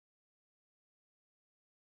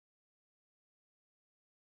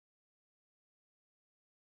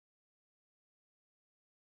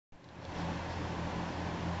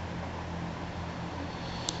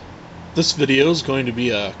This video is going to be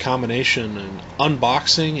a combination and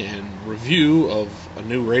unboxing and review of a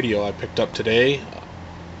new radio I picked up today.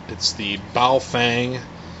 It's the Baofeng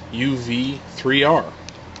UV-3R.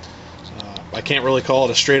 I can't really call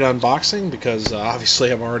it a straight unboxing because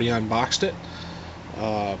obviously I've already unboxed it.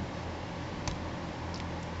 I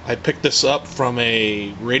picked this up from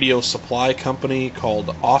a radio supply company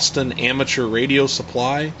called Austin Amateur Radio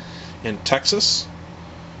Supply in Texas.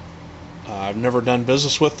 I've never done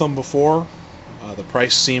business with them before. The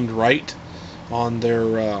price seemed right on their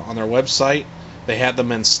website. They had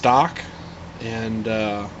them in stock, and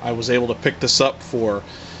I was able to pick this up for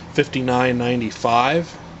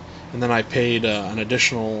 $59.95, and then I paid an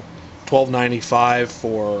additional $12.95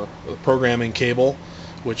 for the programming cable,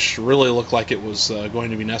 which really looked like it was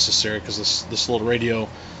going to be necessary because this little radio,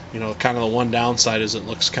 kind of the one downside is it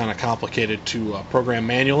looks kind of complicated to program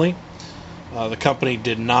manually. The company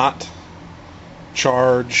did not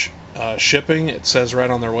charge shipping. It says right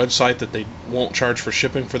on their website that they won't charge for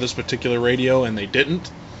shipping for this particular radio, and they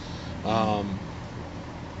didn't. So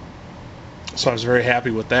I was very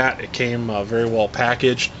happy with that. It came very well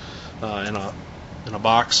packaged in a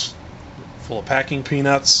box full of packing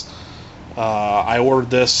peanuts. I ordered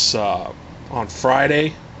this on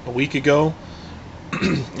Friday a week ago,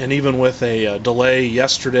 and even with a delay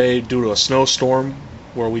yesterday due to a snowstorm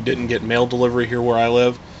where we didn't get mail delivery here where I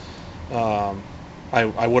live,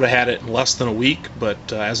 I would have had it in less than a week,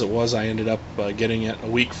 but as it was, I ended up getting it a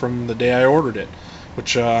week from the day I ordered it,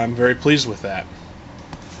 which I'm very pleased with that.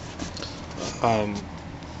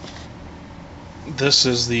 This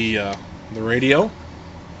is the radio.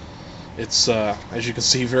 It's as you can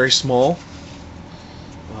see, very small,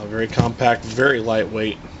 very compact, very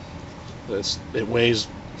lightweight. It weighs,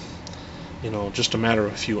 just a matter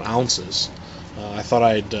of a few ounces. I thought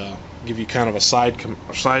I'd give you kind of a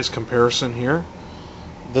size comparison here.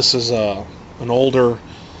 This is an older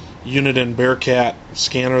Uniden Bearcat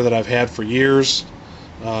scanner that I've had for years.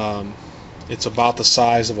 It's about the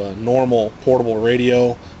size of a normal portable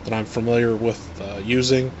radio that I'm familiar with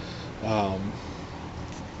using. And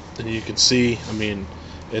you can see,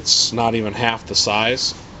 it's not even half the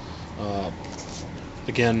size.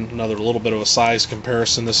 Again, another little bit of a size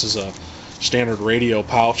comparison. This is a standard radio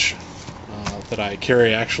pouch that I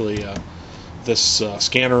carry actually this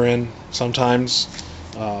scanner in sometimes.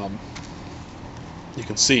 You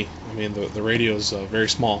can see, the radio is very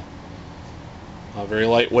small, very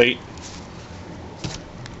lightweight.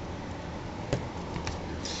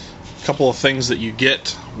 A couple of things that you get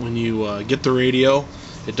when you get the radio.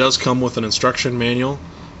 It does come with an instruction manual.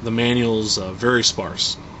 The manual is very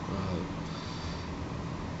sparse.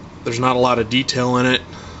 There's not a lot of detail in it.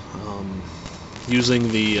 Using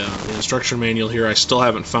the instruction manual here, I still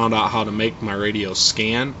haven't found out how to make my radio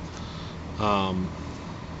scan,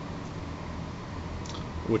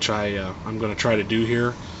 which I'm going to try to do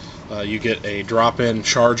here. You get a drop-in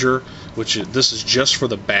charger, which this is just for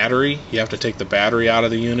the battery. You have to take the battery out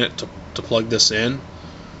of the unit to plug this in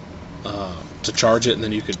to charge it, and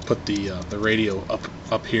then you could put the radio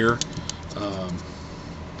up here.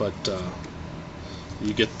 But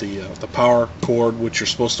you get the power cord, which you're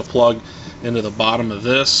supposed to plug into the bottom of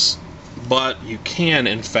this, but you can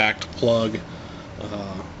in fact plug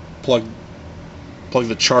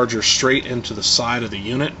the charger straight into the side of the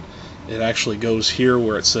unit. It actually goes here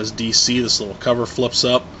where it says DC. This little cover flips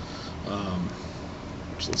up.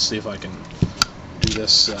 So let's see if I can do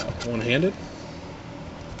this one-handed.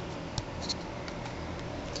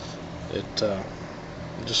 It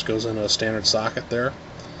just goes into a standard socket there.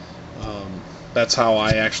 That's how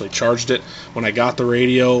I actually charged it. When I got the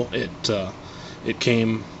radio, it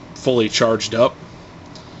came fully charged up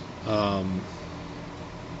and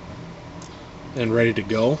ready to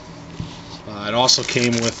go. It also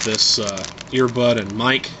came with this earbud and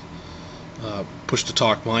mic,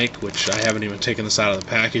 push-to-talk mic, which I haven't even taken this out of the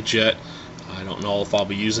package yet. I don't know if I'll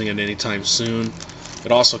be using it anytime soon.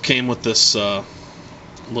 It also came with this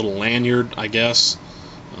little lanyard, I guess.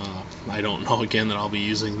 I don't know again that I'll be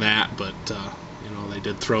using that, but they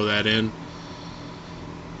did throw that in.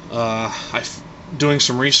 Doing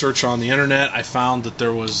some research on the internet, I found that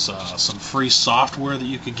there was some free software that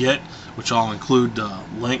you could get, which I'll include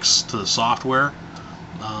links to the software.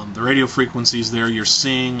 The radio frequencies there you're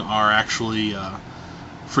seeing are actually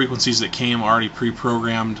frequencies that came already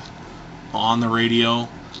pre-programmed on the radio.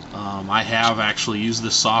 I have actually used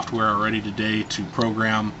this software already today to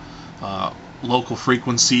program local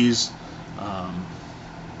frequencies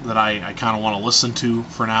that I kind of want to listen to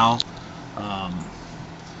for now.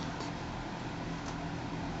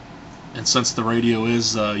 And since the radio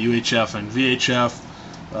is UHF and VHF,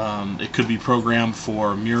 It could be programmed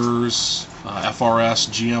for mirrors, FRS,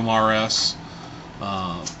 GMRS,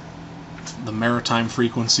 the maritime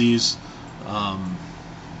frequencies.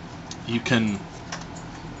 You can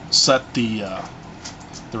set the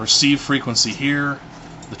receive frequency here,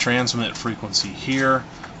 the transmit frequency here,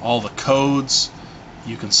 all the codes.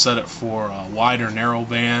 You can set it for wide or narrow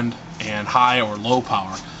band, and high or low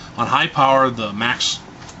power. On high power, the max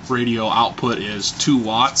radio output is 2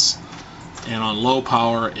 watts, and on low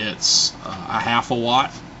power it's a half a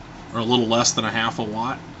watt, or a little less than a half a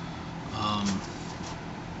watt.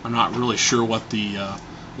 I'm not really sure what the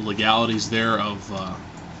legalities there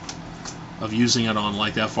of using it on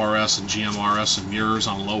like FRS and GMRS and mirrors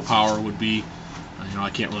on low power would be. You know, I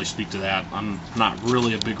can't really speak to that. I'm not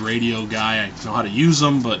really a big radio guy. I know how to use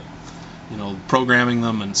them, but you know, programming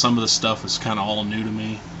them and some of this stuff is kind of all new to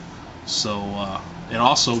me. So it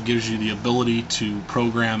also gives you the ability to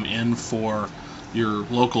program in for your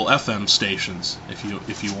local FM stations if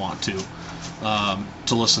you want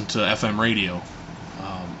to listen to FM radio.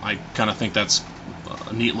 I kind of think that's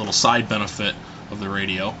a neat little side benefit of the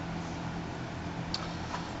radio.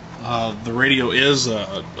 The radio is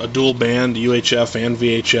a dual band UHF and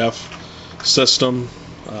VHF system.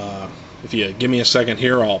 If you give me a second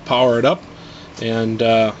here, I'll power it up, and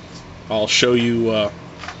I'll show you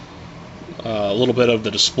a little bit of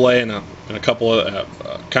the display and a couple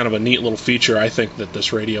of kind of a neat little feature I think that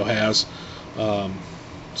this radio has.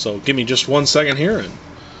 So give me just 1 second here, and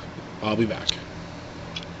I'll be back.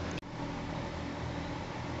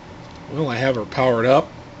 Well, I have her powered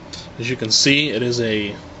up. As you can see, it is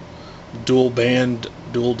a dual band,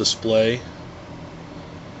 dual display.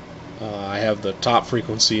 I have the top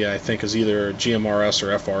frequency, I think, is either GMRS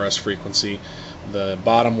or FRS frequency. The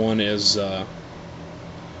bottom one is a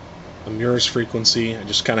mirrors frequency. I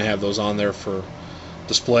just kind of have those on there for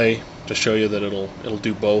display to show you that it'll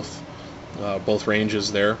do both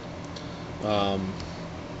ranges there.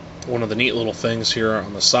 One of the neat little things here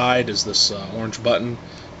on the side is this orange button.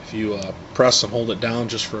 If you press and hold it down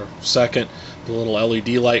just for a second, the little LED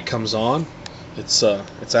light comes on. It's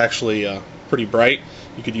actually pretty bright.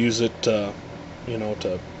 You could use it, you know,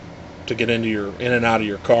 to get in and out of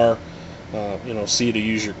your car. You know, to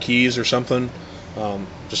use your keys or something.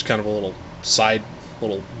 Just kind of a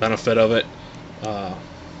little benefit of it.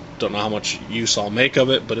 Don't know how much use I'll make of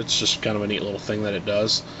it, but it's just kind of a neat little thing that it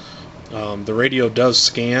does. The radio does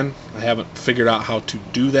scan. I haven't figured out how to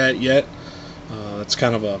do that yet. It's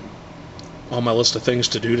kind of on my list of things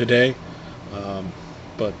to do today.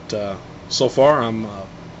 But so far, I'm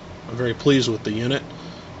very pleased with the unit.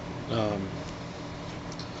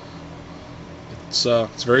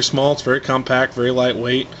 It's very small. It's very compact, very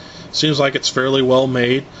lightweight. Seems like it's fairly well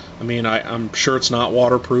made. I mean, I'm sure it's not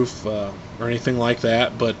waterproof or anything like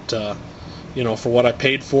that, but you know, for what I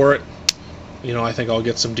paid for it, you know, I think I'll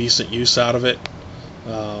get some decent use out of it.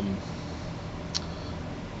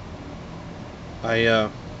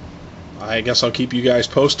 I guess I'll keep you guys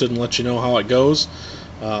posted and let you know how it goes.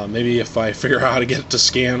 Maybe if I figure out how to get it to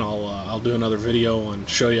scan, I'll do another video and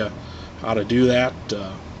show you how to do that.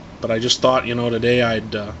 But I just thought, you know, today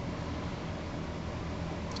I'd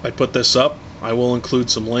put this up. I will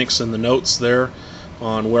include some links in the notes there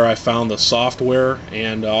on where I found the software,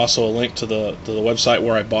 and also a link to the website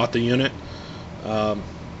where I bought the unit.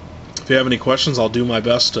 If you have any questions, I'll do my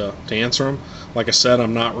best to answer them. Like I said,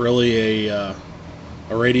 I'm not really a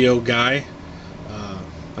radio guy.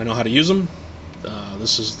 I know how to use them.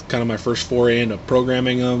 This is kind of my first foray into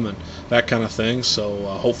programming them and that kind of thing. So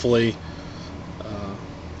hopefully,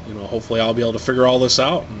 you know, hopefully I'll be able to figure all this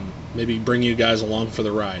out and maybe bring you guys along for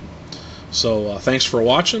the ride. So thanks for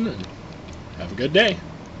watching, and have a good day.